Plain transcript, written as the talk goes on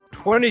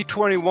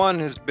2021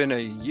 has been a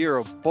year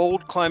of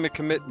bold climate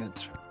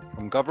commitments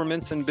from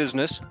governments and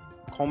business,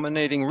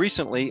 culminating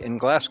recently in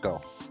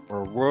Glasgow,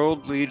 where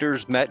world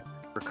leaders met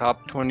for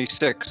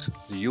COP26,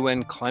 the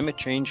UN Climate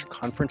Change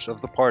Conference of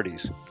the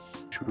Parties,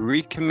 to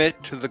recommit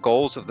to the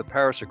goals of the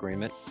Paris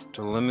Agreement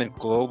to limit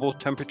global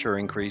temperature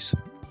increase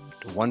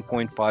to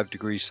 1.5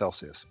 degrees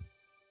Celsius.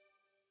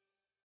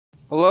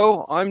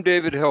 Hello, I'm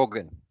David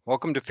Hilgen.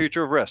 Welcome to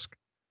Future of Risk,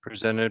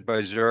 presented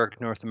by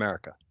Zurich North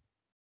America.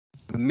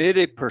 Amid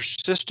a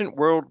persistent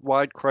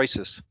worldwide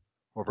crisis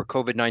over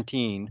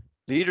COVID-19,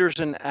 leaders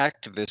and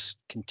activists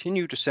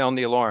continue to sound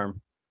the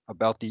alarm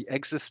about the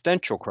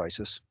existential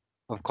crisis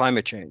of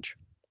climate change.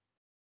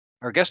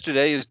 Our guest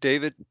today is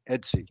David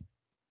Edsey,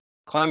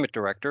 Climate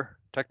Director,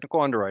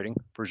 Technical Underwriting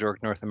for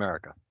Zurich North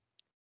America.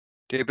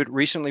 David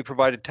recently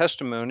provided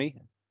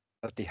testimony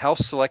at the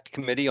House Select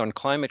Committee on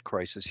Climate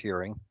Crisis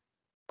hearing,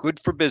 Good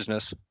for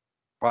Business,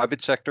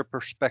 Private Sector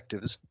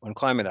Perspectives on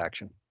Climate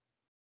Action.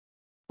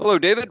 Hello,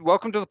 David.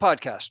 Welcome to the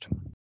podcast.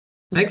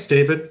 Thanks,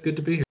 David. Good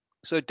to be here.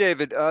 So,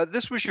 David,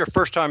 this was your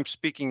first time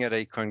speaking at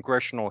a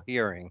congressional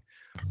hearing.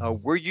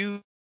 Were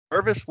you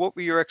nervous? What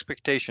were your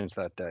expectations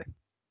that day?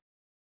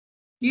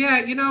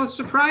 Yeah,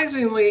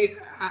 surprisingly,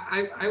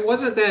 I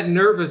wasn't that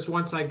nervous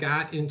once I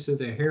got into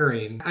the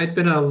hearing. I'd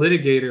been a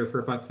litigator for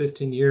about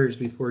 15 years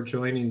before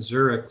joining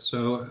Zurich.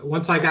 So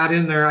once I got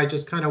in there, I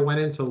just kind of went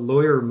into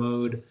lawyer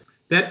mode.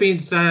 That being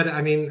said,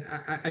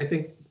 I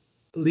think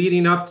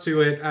leading up to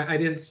it, I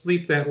didn't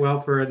sleep that well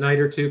for a night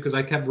or two because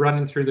I kept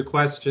running through the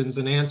questions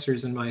and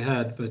answers in my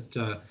head. But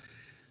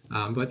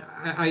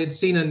I had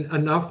seen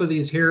enough of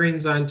these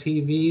hearings on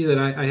TV that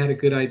I had a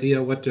good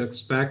idea what to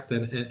expect,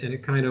 and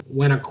it kind of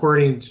went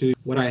according to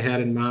what I had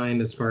in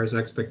mind as far as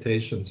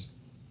expectations.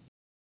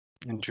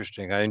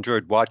 Interesting. I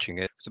enjoyed watching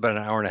it. It's about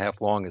an hour and a half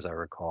long, as I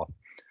recall.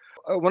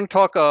 I want to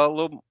talk a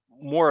little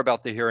more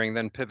about the hearing,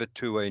 then pivot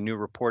to a new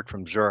report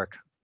from Zurich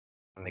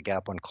on the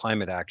gap on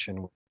climate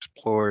action, which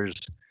explores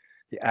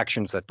the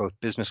actions that both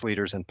business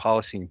leaders and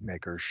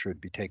policymakers should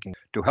be taking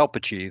to help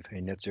achieve a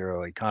net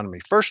zero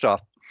economy. First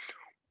off,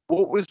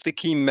 what was the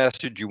key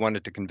message you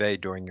wanted to convey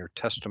during your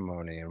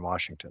testimony in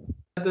Washington?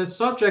 The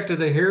subject of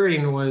the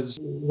hearing was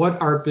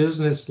what are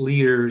business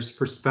leaders'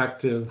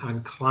 perspective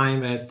on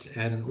climate,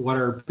 and what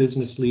are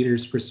business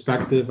leaders'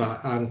 perspective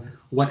on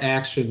what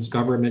actions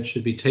government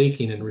should be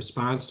taking in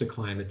response to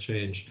climate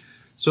change.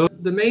 So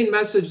the main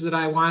message that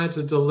I wanted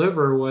to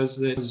deliver was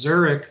that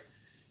Zurich,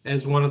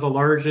 as one of the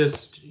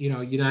largest,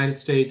 United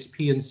States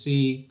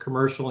P&C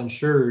commercial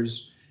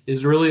insurers,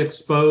 is really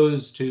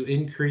exposed to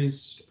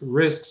increased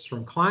risks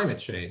from climate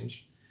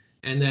change,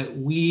 and that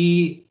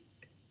we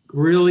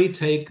really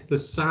take the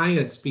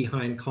science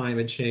behind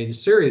climate change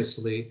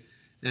seriously,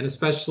 and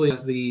especially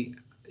the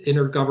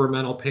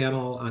Intergovernmental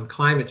Panel on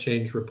Climate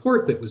Change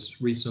report that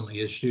was recently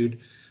issued,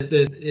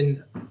 that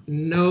in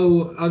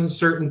no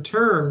uncertain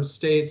terms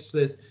states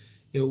that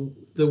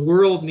the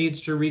world needs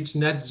to reach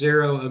net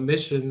zero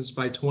emissions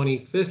by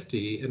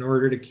 2050 in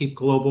order to keep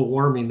global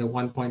warming to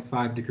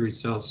 1.5 degrees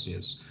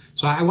Celsius.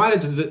 So I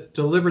wanted to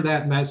deliver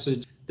that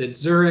message that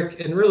Zurich,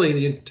 and really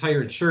the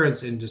entire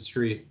insurance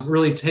industry,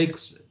 really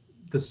takes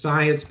the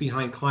science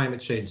behind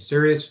climate change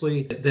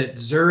seriously, that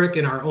Zurich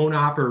in our own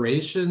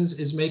operations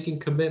is making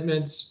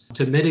commitments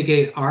to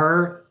mitigate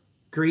our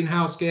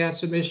greenhouse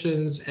gas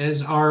emissions,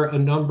 as are a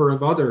number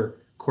of other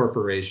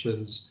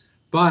corporations.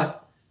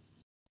 But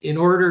in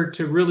order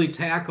to really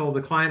tackle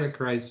the climate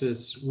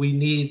crisis, we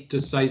need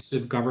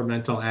decisive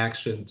governmental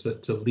action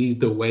to lead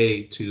the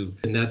way to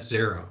net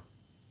zero.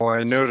 Well,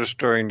 I noticed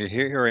during the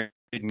hearing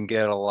you didn't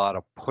get a lot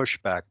of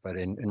pushback, but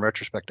in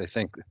retrospect, I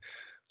think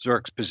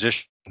Zurich's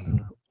position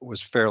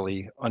was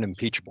fairly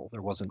unimpeachable.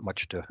 There wasn't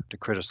much to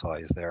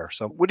criticize there.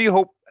 So what do you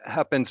hope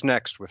happens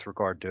next with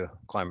regard to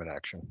climate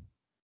action?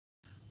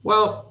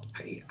 Well,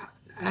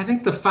 I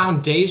think the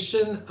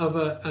foundation of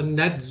a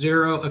net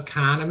zero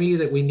economy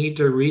that we need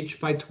to reach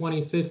by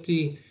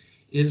 2050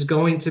 is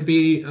going to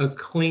be a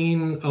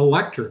clean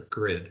electric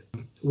grid,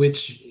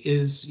 which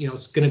is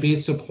going to be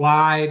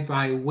supplied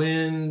by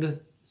wind,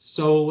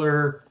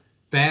 solar,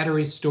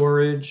 battery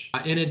storage,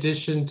 in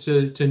addition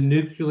to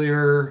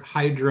nuclear,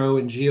 hydro,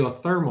 and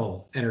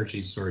geothermal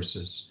energy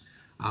sources.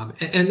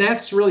 And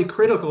that's really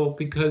critical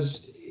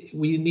because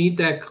we need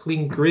that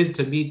clean grid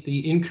to meet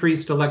the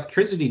increased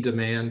electricity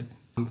demand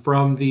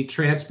from the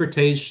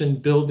transportation,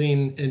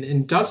 building, and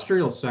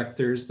industrial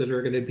sectors that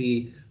are going to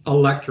be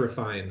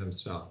electrifying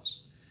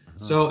themselves.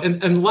 So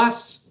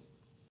unless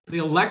the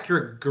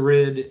electric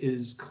grid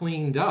is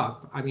cleaned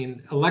up,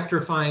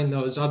 electrifying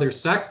those other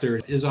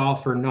sectors is all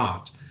for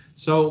naught.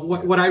 So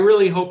what I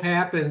really hope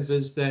happens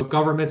is that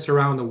governments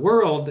around the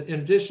world, in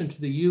addition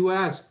to the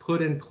US,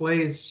 put in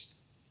place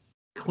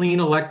clean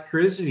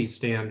electricity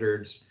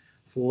standards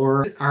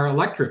for our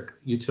electric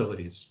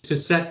utilities, to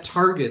set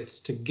targets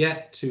to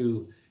get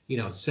to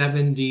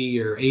 70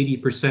 or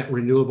 80%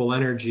 renewable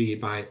energy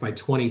by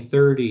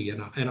 2030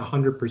 and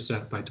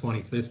 100% by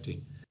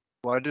 2050.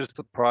 Why does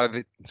the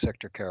private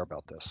sector care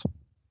about this?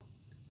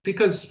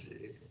 Because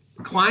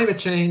climate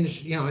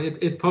change,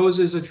 it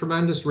poses a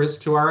tremendous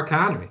risk to our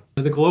economy.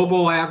 The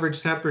global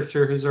average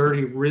temperature has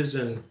already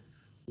risen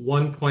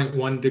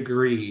 1.1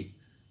 degree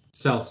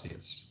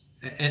Celsius.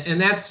 And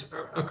that's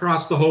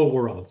across the whole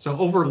world. So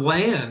over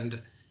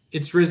land,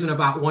 it's risen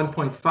about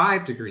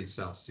 1.5 degrees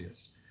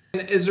Celsius.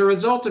 And as a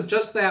result of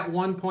just that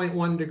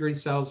 1.1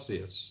 degrees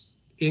Celsius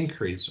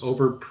increase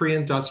over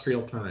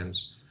pre-industrial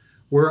times,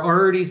 we're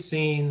already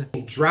seeing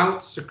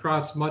droughts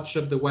across much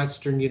of the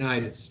western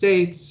United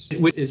States,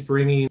 which is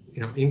bringing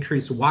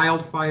increased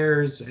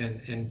wildfires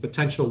and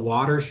potential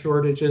water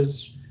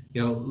shortages.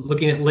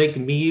 Looking at Lake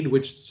Mead,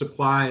 which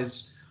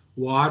supplies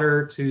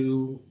water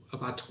to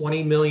about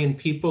 20 million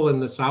people in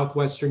the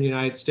southwestern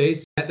United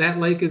States, that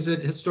lake is at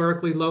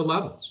historically low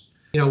levels.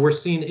 We're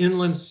seeing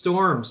inland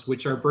storms,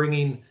 which are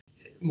bringing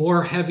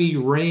more heavy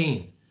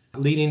rain,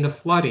 leading to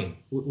flooding.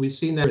 We've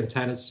seen that in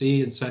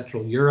Tennessee and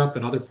Central Europe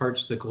and other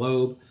parts of the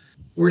globe.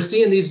 We're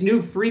seeing these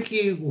new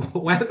freaky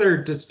weather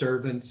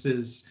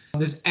disturbances,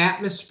 this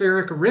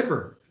atmospheric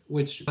river,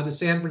 which the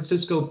San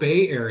Francisco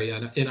Bay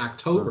Area in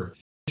October,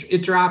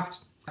 it dropped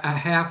a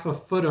half a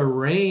foot of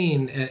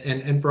rain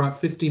and brought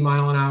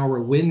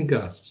 50-mile-an-hour wind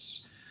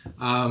gusts.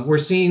 We're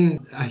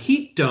seeing a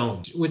heat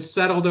dome, which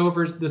settled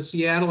over the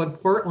Seattle and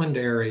Portland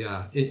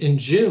area in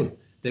June,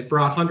 that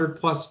brought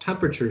 100-plus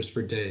temperatures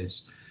for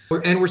days.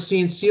 And we're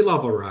seeing sea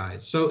level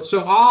rise.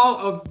 So all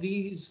of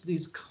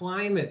these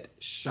climate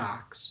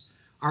shocks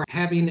are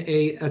having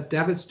a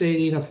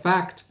devastating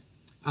effect,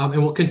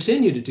 and will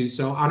continue to do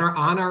so on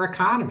our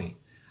economy.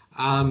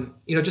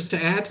 Just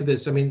to add to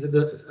this, I mean,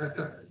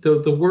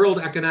 the World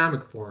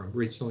Economic Forum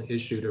recently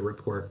issued a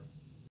report,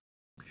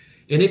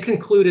 and it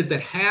concluded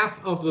that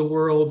half of the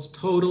world's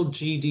total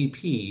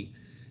GDP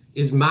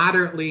is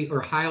moderately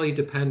or highly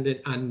dependent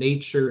on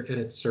nature and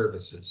its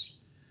services,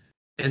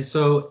 and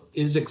so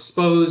is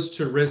exposed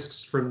to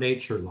risks from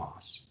nature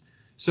loss.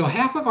 So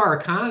half of our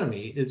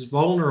economy is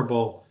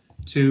vulnerable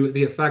to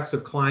the effects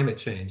of climate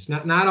change,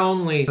 not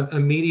only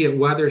immediate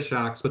weather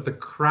shocks, but the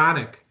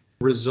chronic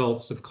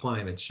results of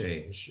climate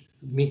change,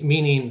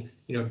 meaning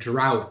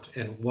drought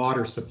and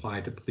water supply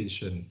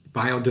depletion,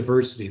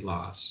 biodiversity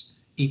loss,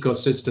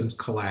 ecosystems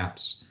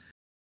collapse.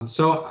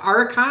 So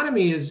our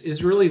economy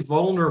is really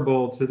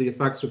vulnerable to the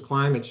effects of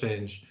climate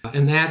change,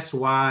 and that's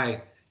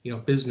why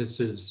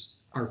businesses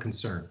are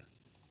concerned.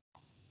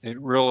 It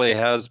really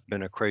has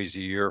been a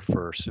crazy year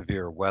for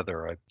severe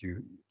weather.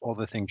 All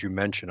the things you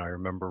mentioned, I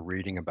remember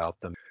reading about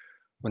them.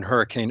 When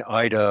Hurricane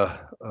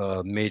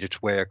Ida made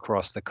its way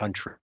across the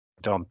country,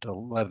 dumped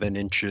 11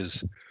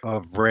 inches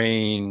of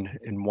rain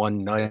in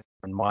one night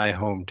in my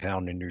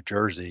hometown in New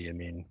Jersey. I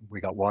mean, we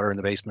got water in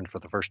the basement for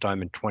the first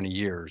time in 20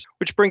 years,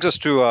 which brings us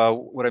to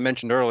what I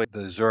mentioned earlier,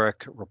 the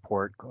Zurich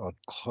report called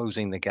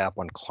Closing the Gap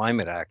on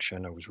Climate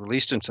Action. It was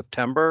released in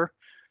September.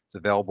 It's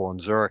available on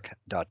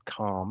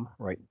zurich.com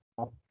right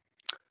now.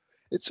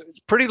 It's a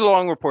pretty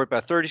long report,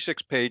 about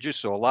 36 pages,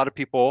 so a lot of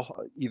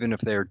people, even if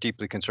they're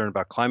deeply concerned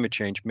about climate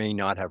change, may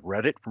not have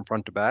read it from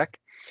front to back.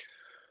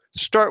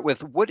 Start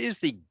with, what is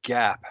the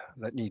gap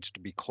that needs to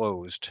be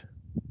closed?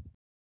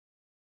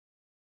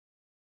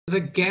 The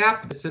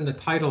gap that's in the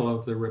title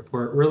of the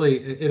report, really,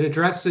 it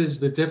addresses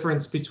the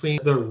difference between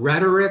the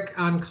rhetoric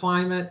on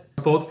climate,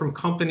 both from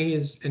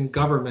companies and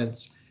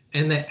governments,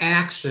 and the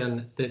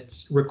action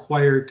that's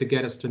required to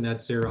get us to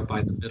net zero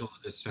by the middle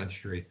of this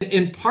century.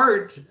 In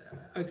part,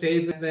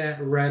 David,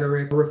 that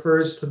rhetoric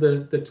refers to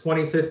the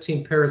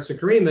 2015 Paris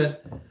Agreement,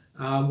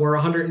 where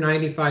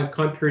 195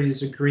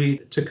 countries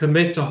agreed to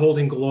commit to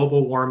holding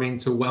global warming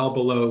to well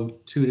below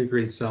 2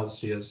 degrees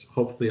Celsius,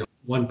 hopefully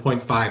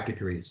 1.5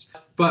 degrees.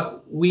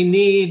 But we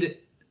need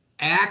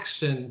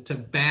action to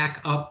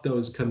back up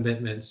those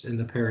commitments in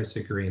the Paris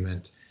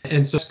Agreement.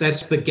 And so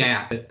that's the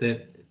gap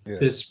that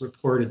this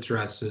report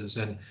addresses.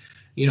 And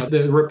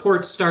the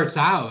report starts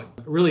out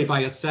really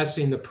by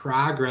assessing the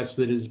progress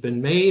that has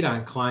been made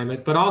on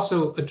climate, but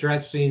also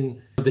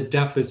addressing the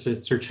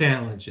deficits or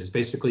challenges,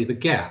 basically the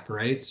gap,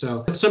 right?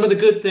 So some of the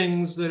good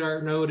things that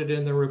are noted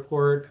in the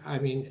report, I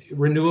mean,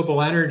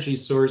 renewable energy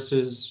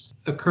sources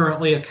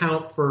currently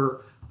account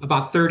for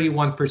about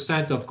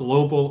 31% of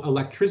global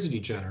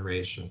electricity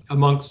generation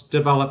amongst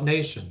developed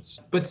nations.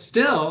 But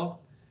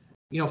still,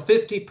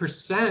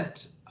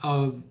 50%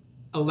 of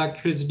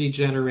electricity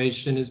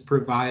generation is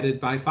provided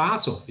by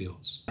fossil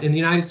fuels. In the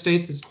United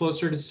States, it's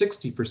closer to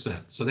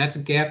 60%. So that's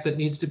a gap that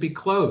needs to be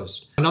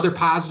closed. Another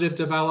positive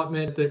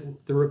development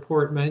that the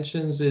report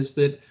mentions is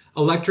that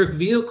electric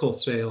vehicle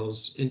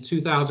sales in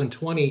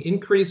 2020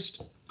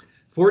 increased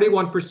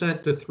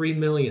 41% to 3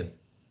 million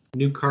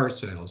new car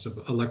sales of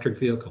electric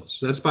vehicles.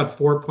 So that's about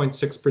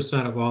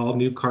 4.6% of all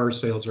new car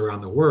sales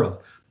around the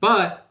world.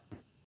 But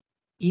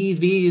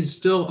EVs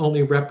still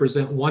only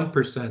represent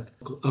 1%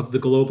 of the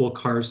global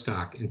car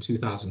stock in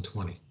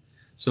 2020.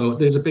 So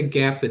there's a big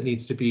gap that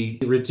needs to be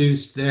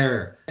reduced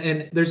there.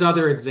 And there's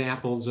other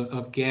examples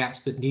of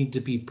gaps that need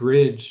to be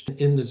bridged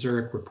in the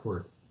Zurich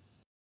report.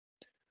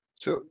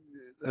 So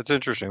that's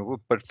interesting.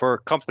 But for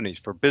companies,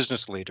 for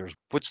business leaders,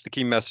 what's the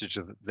key message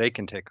that they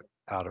can take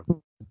out of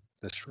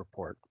this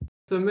report?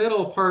 The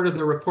middle part of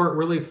the report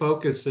really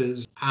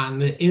focuses on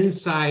the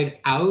inside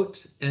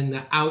out and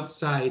the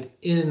outside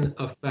in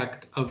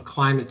effect of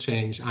climate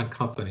change on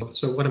companies.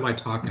 So what am I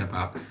talking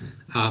about?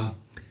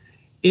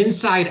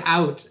 Inside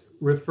out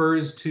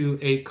refers to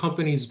a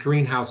company's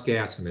greenhouse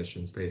gas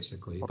emissions,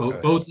 basically, Okay.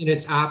 both in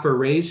its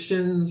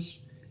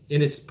operations,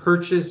 in its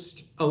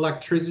purchased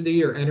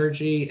electricity or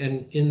energy,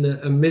 and in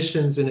the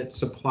emissions in its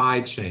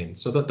supply chain.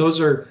 So that those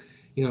are,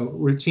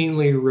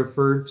 routinely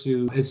referred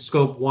to as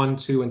scope 1,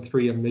 2, and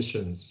 3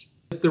 emissions.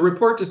 The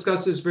report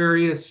discusses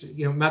various,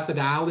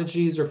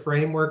 methodologies or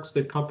frameworks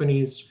that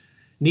companies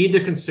need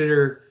to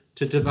consider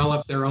to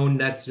develop their own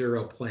net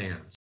zero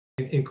plans,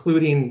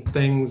 including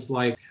things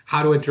like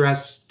how to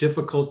address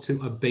difficult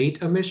to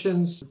abate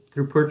emissions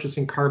through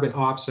purchasing carbon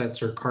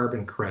offsets or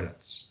carbon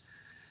credits.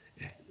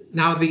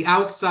 Now, the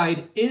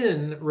outside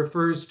in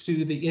refers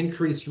to the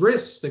increased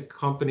risks that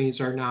companies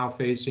are now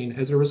facing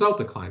as a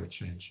result of climate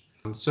change.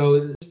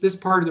 So this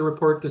part of the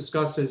report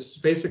discusses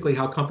basically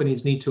how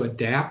companies need to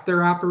adapt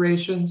their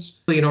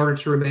operations in order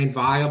to remain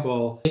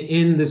viable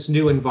in this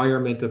new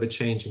environment of a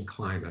changing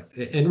climate,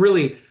 and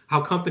really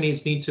how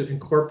companies need to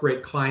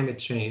incorporate climate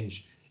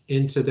change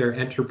into their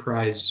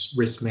enterprise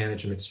risk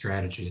management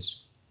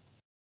strategies.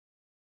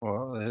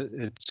 Well,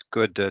 it's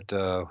good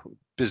that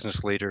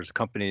business leaders,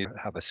 companies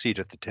have a seat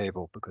at the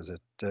table because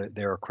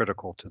they are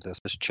critical to this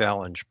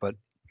challenge. But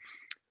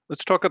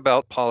let's talk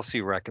about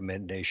policy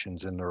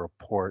recommendations in the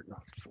report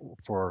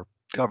for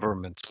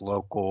governments,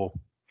 local,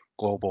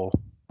 global,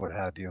 what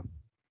have you.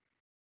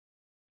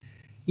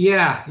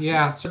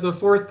 Yeah. So the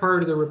fourth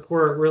part of the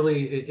report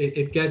really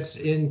it gets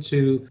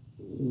into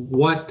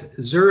what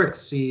Zurich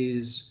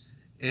sees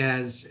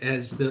as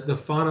the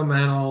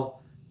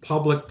fundamental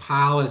public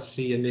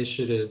policy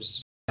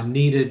initiatives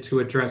needed to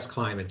address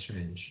climate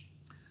change,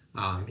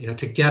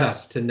 to get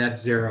us to net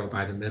zero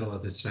by the middle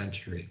of the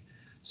century.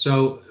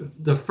 So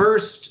the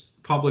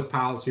first public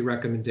policy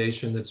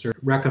recommendation that Zurich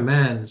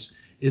recommends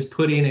is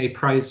putting a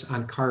price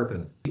on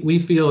carbon. We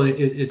feel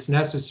it's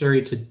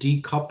necessary to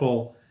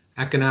decouple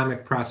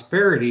economic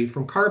prosperity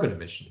from carbon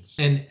emissions,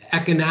 and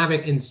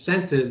economic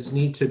incentives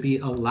need to be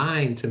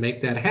aligned to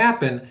make that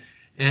happen.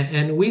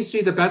 And we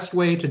see the best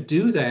way to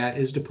do that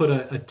is to put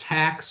a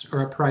tax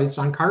or a price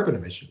on carbon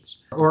emissions,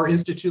 or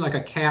institute like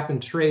a cap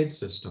and trade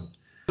system.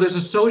 There's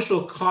a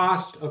social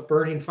cost of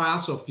burning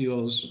fossil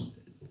fuels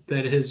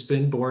that has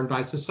been borne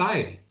by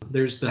society.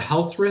 There's the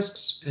health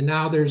risks, and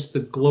now there's the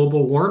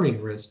global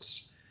warming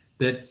risks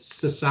that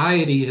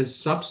society has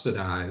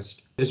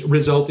subsidized as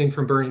resulting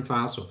from burning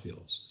fossil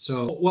fuels.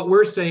 So what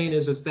we're saying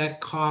is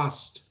that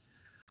cost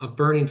of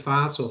burning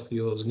fossil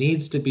fuels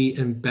needs to be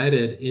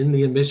embedded in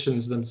the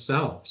emissions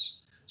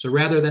themselves. So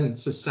rather than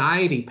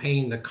society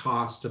paying the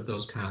cost of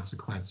those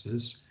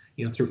consequences,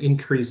 through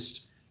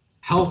increased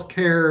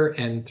healthcare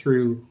and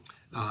through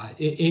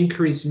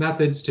increased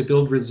methods to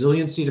build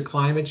resiliency to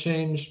climate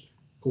change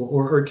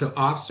or to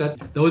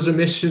offset those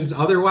emissions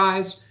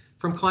otherwise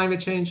from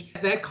climate change,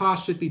 that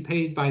cost should be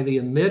paid by the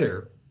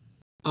emitter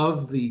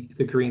of the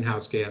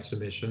greenhouse gas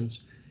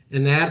emissions.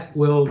 And that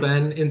will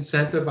then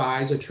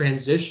incentivize a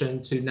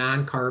transition to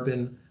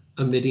non-carbon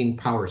emitting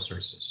power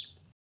sources.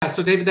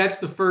 So David, that's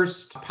the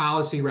first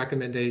policy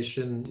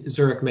recommendation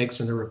Zurich makes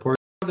in the report.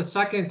 The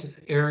second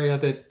area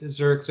that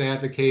Zurich's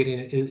advocating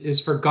is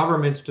for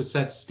governments to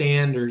set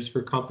standards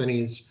for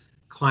companies'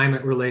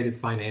 climate-related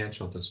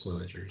financial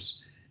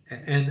disclosures.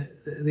 And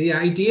the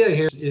idea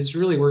here is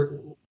really we're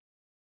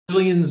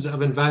billions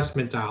of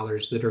investment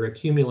dollars that are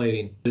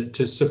accumulating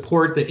to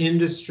support the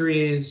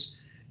industries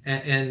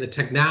and the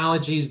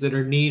technologies that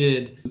are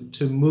needed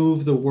to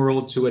move the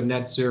world to a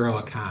net zero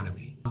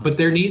economy. But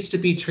there needs to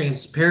be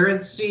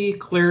transparency,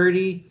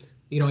 clarity,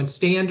 and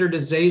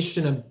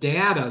standardization of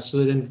data so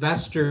that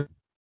investors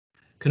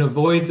can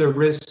avoid the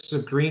risks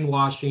of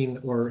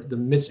greenwashing or the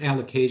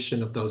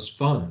misallocation of those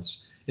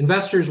funds.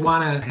 Investors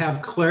want to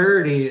have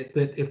clarity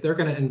that if they're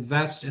going to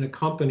invest in a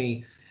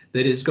company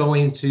that is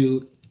going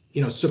to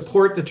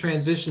support the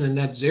transition to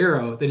net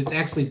zero, that it's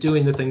actually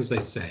doing the things they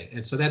say.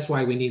 And so that's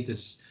why we need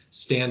this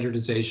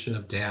standardization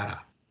of data.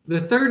 The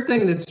third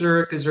thing that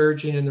Zurich is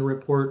urging in the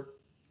report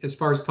as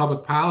far as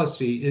public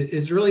policy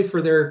is really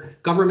for their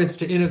governments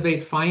to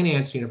innovate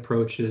financing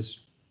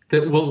approaches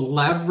that will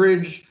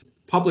leverage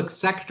public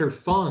sector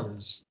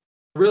funds,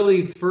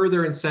 really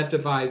further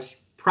incentivize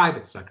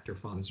private sector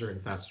funds or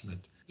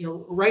investment.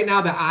 Right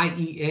now the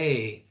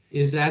IEA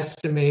is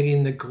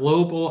estimating the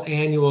global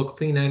annual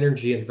clean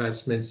energy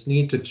investments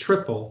need to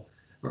triple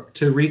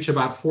to reach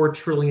about $4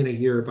 trillion a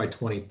year by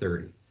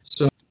 2030.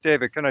 So,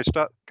 David, can I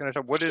stop?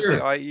 What is the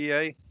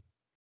IEA?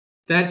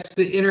 That's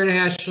the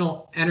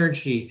International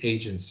Energy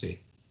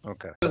Agency.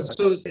 Okay.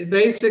 So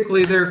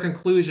basically their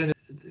conclusion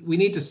is we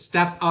need to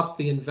step up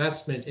the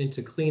investment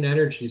into clean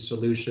energy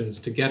solutions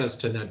to get us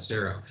to net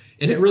zero.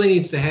 And it really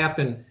needs to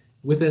happen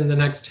within the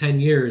next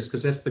 10 years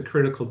because that's the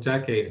critical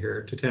decade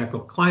here to tackle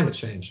climate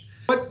change.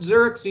 What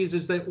Zurich sees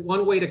is that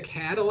one way to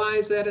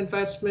catalyze that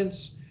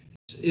investments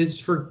is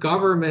for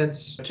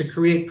governments to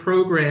create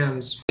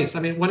programs. I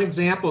mean, one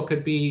example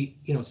could be,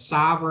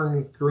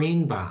 sovereign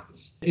green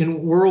bonds.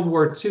 In World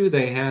War II,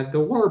 they had the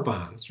war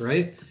bonds,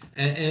 right?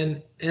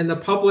 And the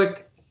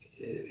public,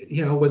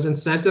 was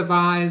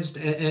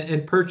incentivized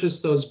and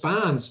purchased those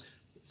bonds.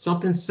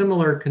 Something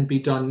similar can be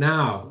done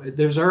now.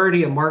 There's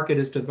already a market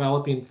is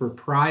developing for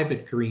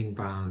private green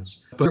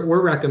bonds, but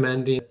we're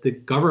recommending the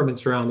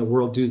governments around the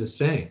world do the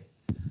same.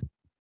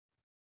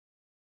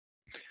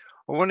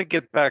 I want to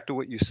get back to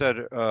what you said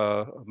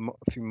a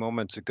few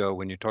moments ago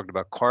when you talked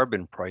about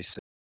carbon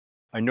pricing.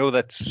 I know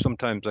that's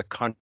sometimes a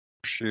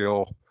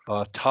controversial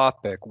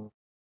topic. Why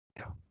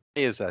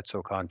is that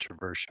so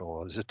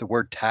controversial? Is it the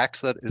word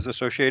tax that is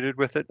associated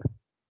with it?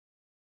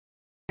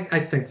 I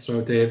think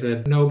so,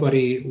 David.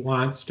 Nobody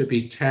wants to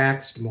be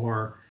taxed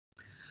more.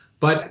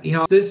 But,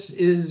 this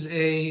is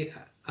a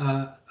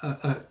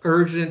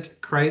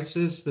urgent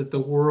crisis that the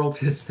world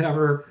has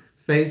never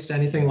faced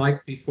anything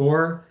like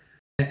before.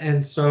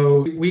 And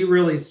so we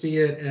really see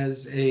it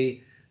as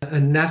a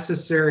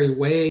necessary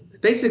way,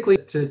 basically,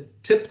 to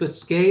tip the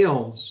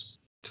scales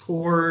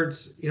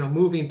towards,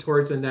 moving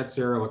towards a net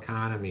zero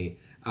economy,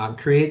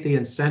 create the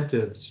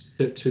incentives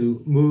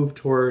to move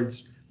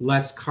towards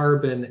less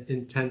carbon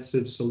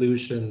intensive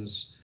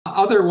solutions.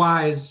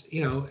 Otherwise,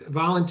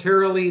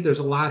 voluntarily, there's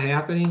a lot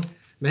happening.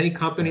 Many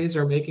companies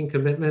are making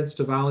commitments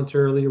to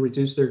voluntarily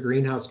reduce their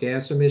greenhouse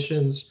gas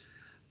emissions,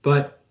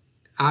 but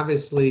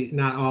obviously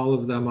not all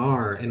of them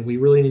are, and we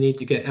really need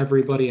to get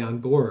everybody on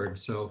board.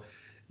 So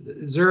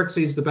Zurich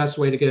sees the best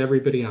way to get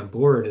everybody on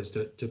board is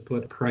to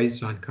put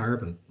price on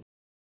carbon.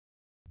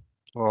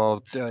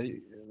 Well,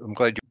 I'm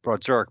glad you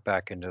brought Zurich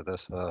back into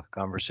this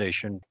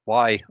conversation.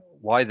 Why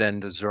then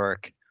does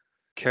Zurich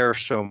care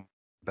so much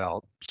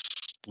about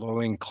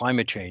slowing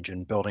climate change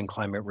and building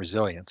climate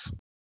resilience?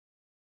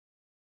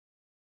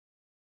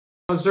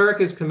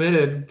 Zurich is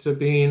committed to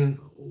being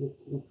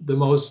the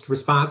most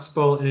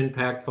responsible and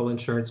impactful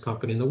insurance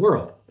company in the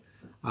world.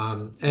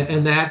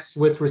 And that's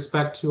with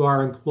respect to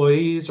our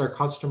employees, our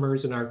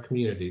customers, and our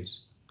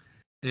communities.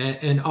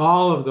 And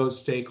all of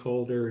those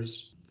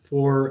stakeholders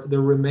for the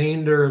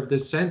remainder of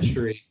this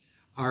century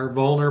are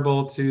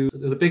vulnerable to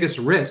the biggest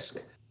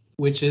risk,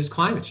 which is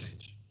climate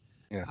change.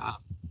 Yeah.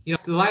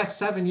 The last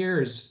 7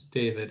 years,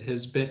 David,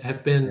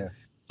 have been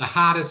the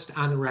hottest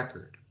on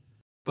record.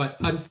 But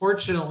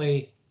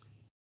unfortunately,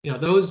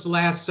 those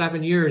last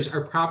 7 years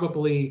are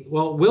probably,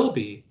 will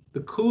be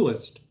the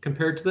coolest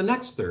compared to the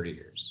next 30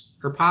 years,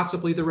 or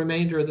possibly the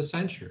remainder of the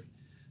century.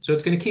 So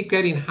it's going to keep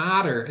getting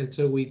hotter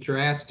until we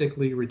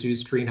drastically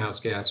reduce greenhouse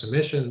gas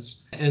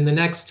emissions. And the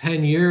next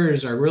 10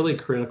 years are really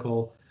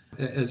critical,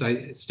 as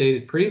I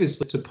stated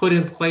previously, to put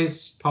in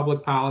place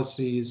public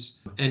policies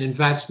and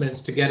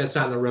investments to get us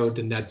on the road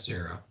to net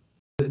zero.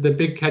 The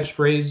big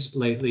catchphrase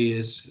lately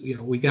is,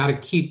 we got to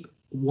keep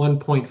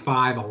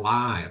 1.5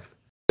 alive.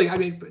 I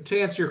mean, to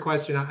answer your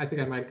question, I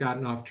think I might have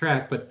gotten off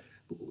track, but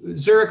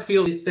Zurich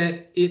feels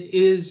that it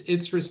is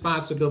its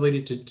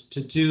responsibility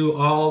to do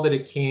all that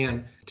it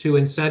can to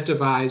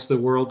incentivize the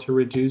world to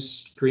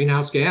reduce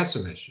greenhouse gas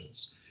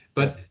emissions,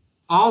 but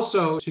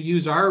also to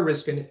use our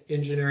risk and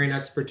engineering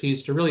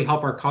expertise to really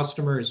help our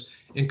customers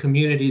and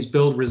communities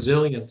build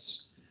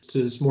resilience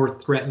to this more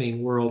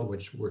threatening world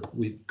which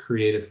we've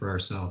created for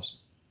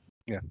ourselves.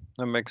 Yeah,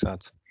 that makes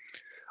sense.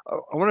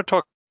 I want to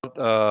talk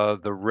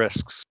about the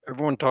risks.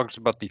 Everyone talks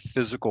about the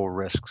physical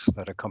risks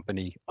that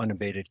accompany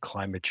unabated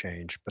climate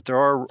change, but there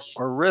are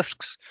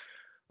risks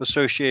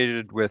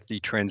associated with the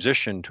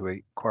transition to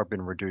a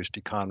carbon-reduced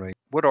economy.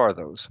 What are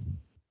those?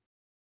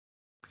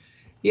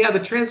 Yeah,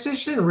 the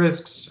transition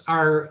risks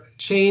are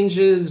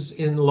changes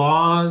in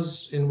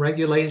laws, in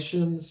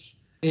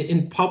regulations,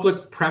 in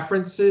public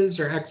preferences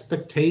or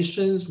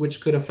expectations, which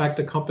could affect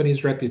a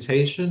company's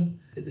reputation.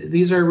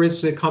 These are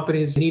risks that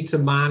companies need to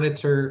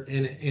monitor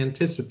and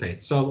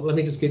anticipate. So let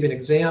me just give you an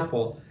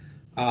example.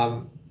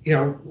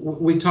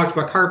 We talked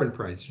about carbon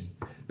pricing.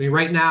 I mean,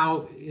 right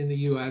now in the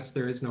US,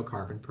 there is no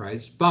carbon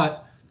price,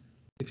 but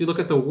if you look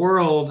at the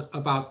world,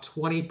 about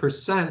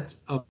 20%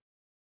 of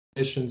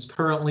emissions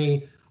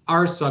currently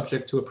are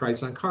subject to a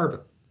price on carbon.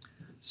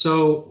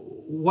 So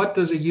what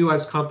does a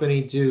US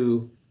company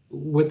do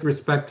with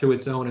respect to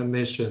its own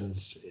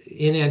emissions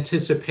in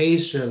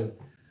anticipation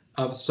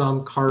of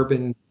some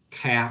carbon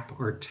cap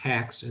or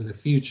tax in the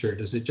future?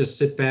 Does it just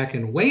sit back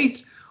and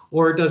wait,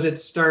 or does it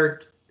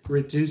start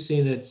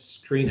reducing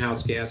its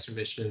greenhouse gas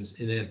emissions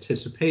in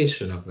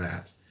anticipation of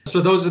that? So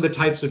those are the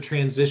types of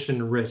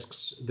transition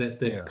risks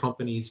that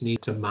companies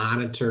need to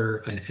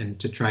monitor and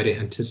to try to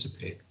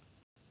anticipate.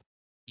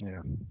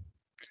 Yeah.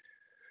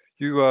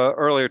 You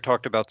earlier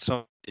talked about some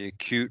of the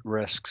acute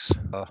risks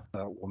that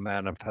will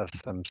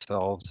manifest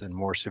themselves in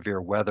more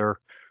severe weather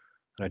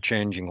and a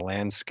changing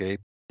landscape.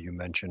 You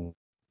mentioned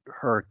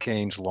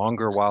hurricanes,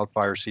 longer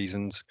wildfire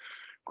seasons,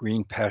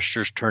 green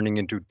pastures turning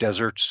into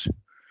deserts.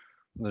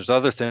 There's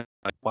other things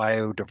like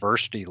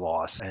biodiversity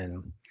loss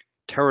and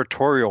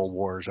territorial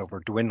wars over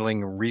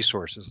dwindling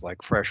resources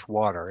like fresh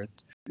water.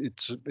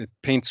 It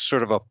paints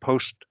sort of a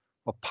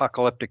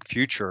apocalyptic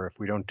future if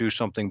we don't do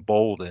something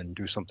bold and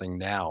do something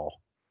now.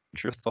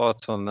 What's your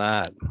thoughts on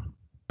that?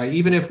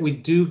 Even if we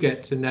do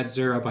get to net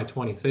zero by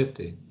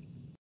 2050,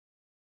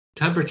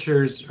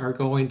 temperatures are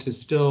going to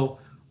still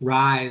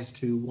rise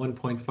to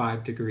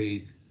 1.5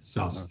 degrees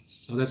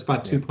Celsius. So that's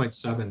about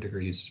 2.7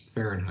 degrees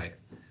Fahrenheit.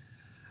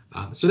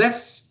 So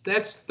that's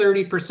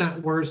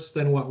 30% worse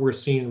than what we're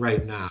seeing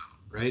right now,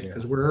 right?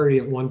 Because we're already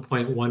at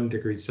 1.1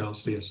 degrees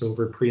Celsius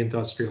over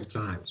pre-industrial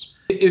times.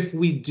 If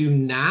we do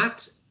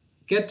not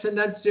get to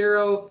net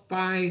zero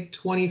by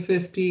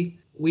 2050,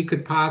 we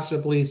could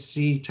possibly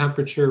see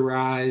temperature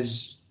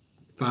rise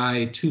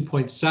by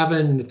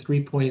 2.7 to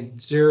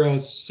 3.0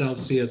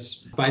 Celsius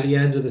by the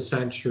end of the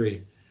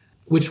century,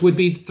 which would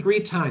be 3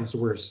 times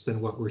worse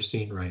than what we're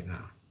seeing right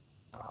now.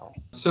 Wow.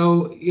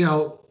 So,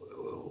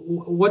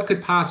 what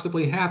could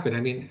possibly happen? I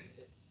mean,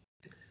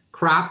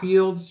 crop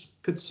yields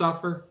could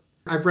suffer.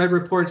 I've read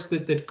reports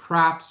that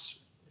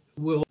crops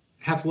will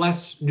have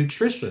less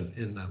nutrition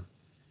in them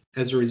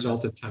as a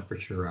result of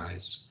temperature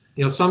rise.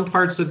 Some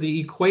parts of the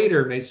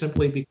equator may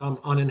simply become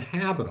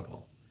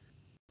uninhabitable.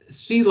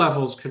 Sea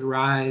levels could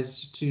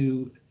rise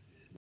to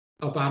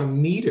about a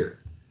meter,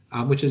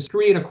 which is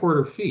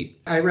 3.25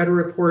 feet. I read a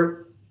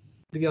report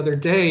the other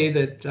day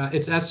that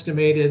it's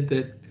estimated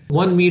that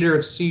 1 meter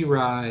of sea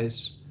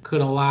rise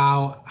could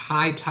allow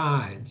high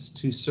tides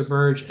to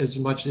submerge as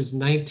much as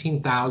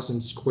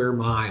 19,000 square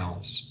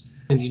miles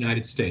in the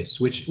United States,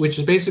 which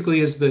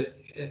basically is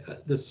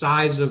the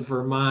size of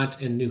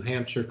Vermont and New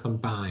Hampshire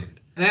combined.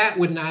 That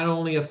would not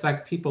only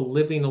affect people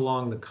living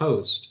along the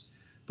coast,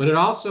 but it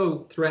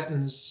also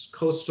threatens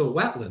coastal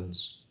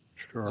wetlands,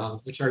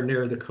 which are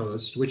near the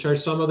coast, which are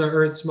some of the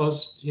Earth's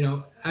most,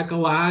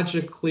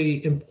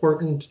 ecologically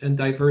important and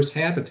diverse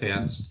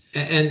habitats.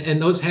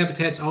 And those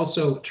habitats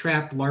also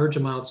trap large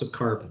amounts of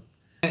carbon.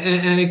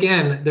 And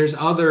again, there's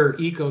other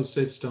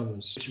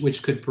ecosystems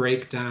which could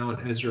break down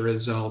as a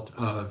result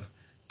of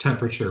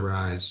temperature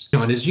rise.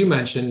 And as you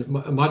mentioned,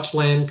 much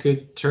land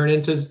could turn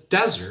into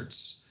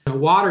deserts.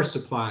 Water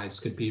supplies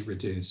could be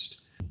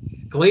reduced.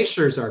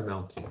 Glaciers are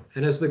melting.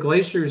 And as the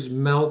glaciers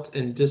melt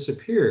and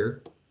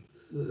disappear,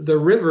 the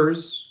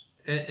rivers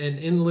and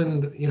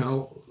inland,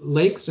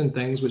 lakes and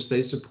things which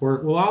they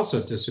support will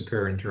also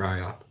disappear and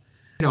dry up.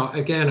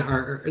 Again,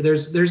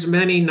 there's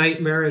many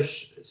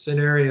nightmarish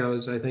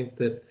scenarios, I think,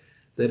 that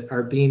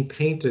are being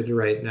painted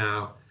right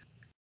now.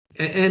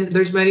 And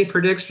there's many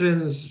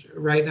predictions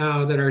right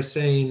now that are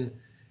saying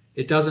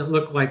it doesn't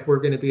look like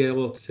we're going to be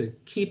able to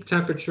keep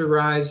temperature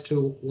rise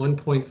to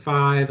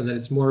 1.5, and that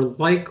it's more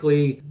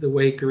likely the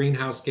way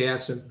greenhouse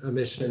gas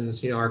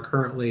emissions, are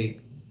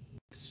currently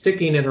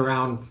sticking at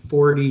around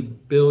 40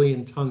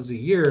 billion tons a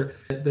year,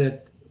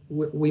 that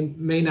we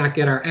may not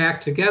get our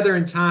act together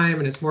in time,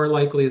 and it's more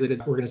likely that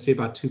we're going to see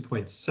about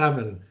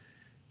 2.7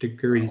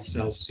 degrees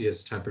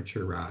Celsius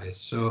temperature rise.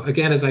 So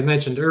again, as I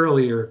mentioned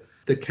earlier,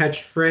 the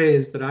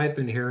catchphrase that I've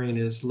been hearing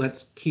is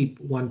let's keep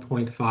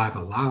 1.5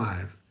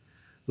 alive.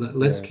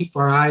 Let's keep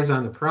our eyes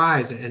on the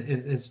prize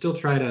and still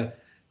try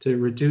to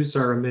reduce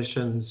our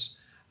emissions,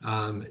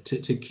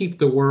 to keep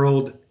the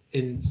world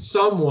in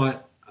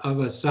somewhat of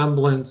a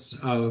semblance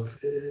of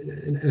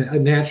a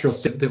natural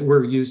state that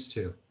we're used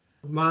to.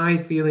 My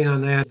feeling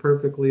on that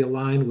perfectly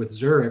aligned with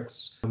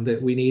Zurich's,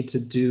 that we need to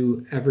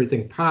do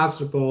everything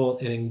possible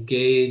and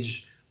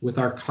engage with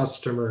our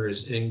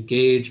customers,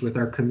 engage with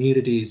our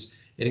communities,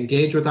 and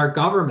engage with our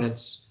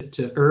governments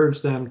to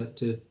urge them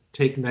to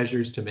take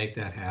measures to make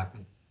that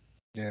happen.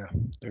 Yeah,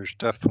 there's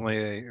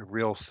definitely a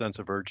real sense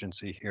of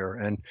urgency here.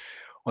 And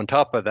on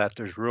top of that,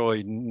 there's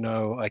really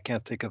I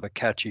can't think of a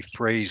catchy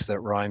phrase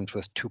that rhymes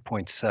with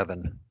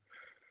 2.7.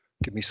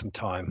 Give me some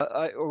time.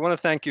 I want to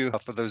thank you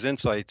for those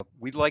insights.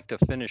 We'd like to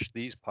finish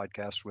these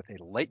podcasts with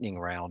a lightning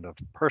round of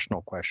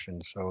personal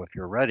questions. So if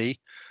you're ready,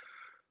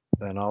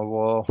 then I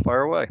will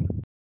fire away.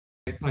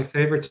 My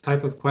favorite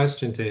type of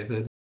question,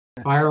 David.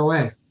 Fire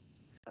away.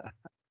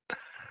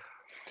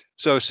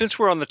 So since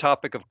we're on the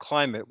topic of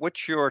climate,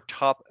 what's your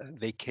top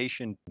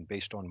vacation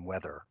based on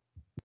weather?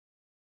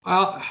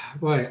 Well,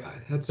 boy,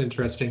 that's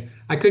interesting.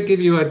 I could give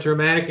you a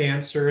dramatic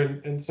answer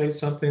and say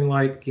something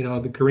like,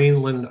 the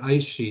Greenland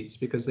ice sheets,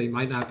 because they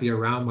might not be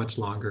around much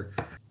longer.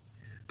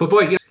 But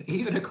boy,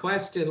 even a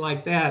question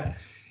like that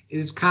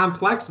is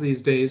complex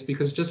these days,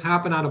 because just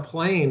hopping on a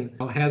plane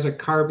has a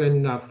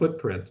carbon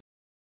footprint.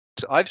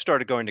 So I've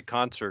started going to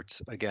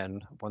concerts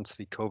again once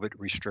the COVID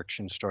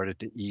restrictions started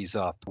to ease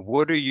up.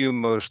 What are you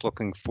most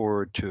looking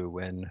forward to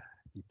when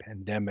the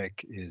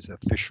pandemic is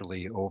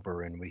officially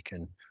over and we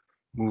can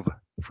move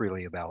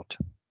freely about?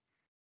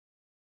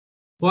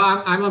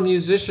 Well, I'm a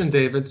musician,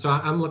 David, so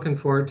I'm looking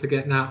forward to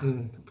getting out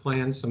and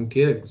playing some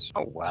gigs.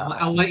 Oh, wow.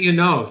 I'll let you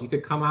know. You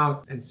could come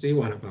out and see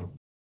one of them.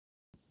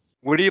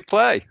 What do you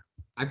play?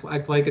 I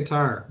play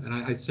guitar, and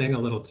I sing a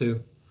little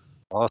too.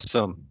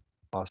 Awesome.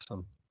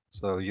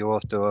 So you'll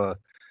have to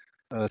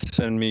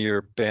send me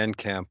your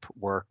Bandcamp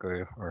work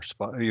or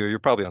you're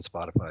probably on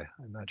Spotify,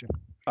 I imagine.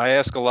 I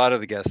ask a lot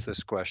of the guests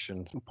this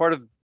question. Part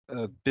of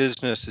a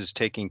business is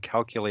taking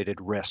calculated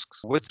risks.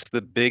 What's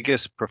the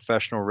biggest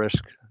professional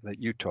risk that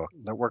you took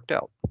that worked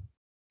out?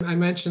 I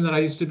mentioned that I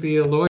used to be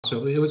a lawyer,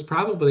 so it was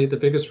probably the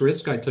biggest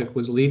risk I took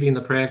was leaving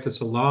the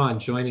practice of law and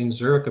joining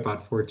Zurich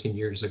about 14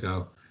 years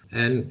ago.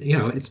 And,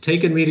 it's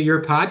taken me to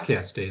your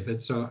podcast,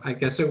 David, so I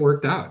guess it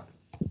worked out.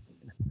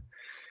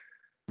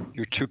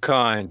 You're too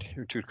kind.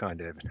 You're too kind,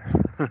 David.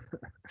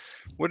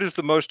 What is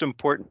the most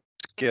important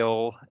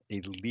skill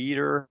a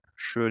leader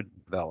should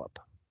develop?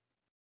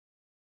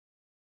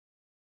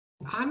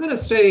 I'm going to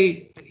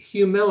say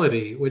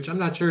humility, which I'm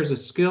not sure is a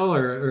skill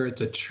or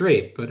it's a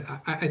trait, but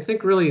I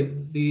think really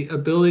the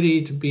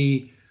ability to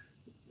be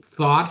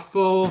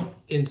thoughtful,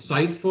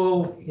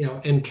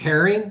 insightful, and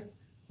caring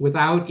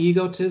without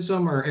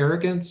egotism or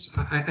arrogance.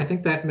 I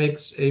think that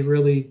makes a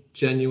really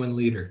genuine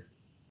leader.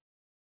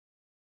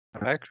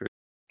 Actually,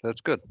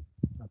 that's good.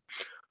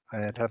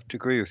 I'd have to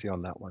agree with you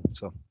on that one.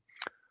 So,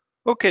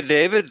 okay,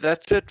 David,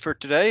 that's it for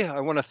today. I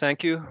want to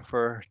thank you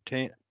for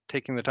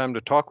taking the time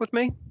to talk with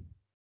me.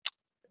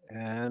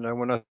 And I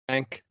want to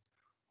thank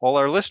all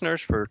our listeners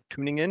for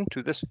tuning in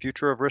to this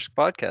Future of Risk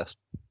podcast.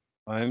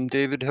 I'm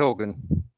David Hilgen.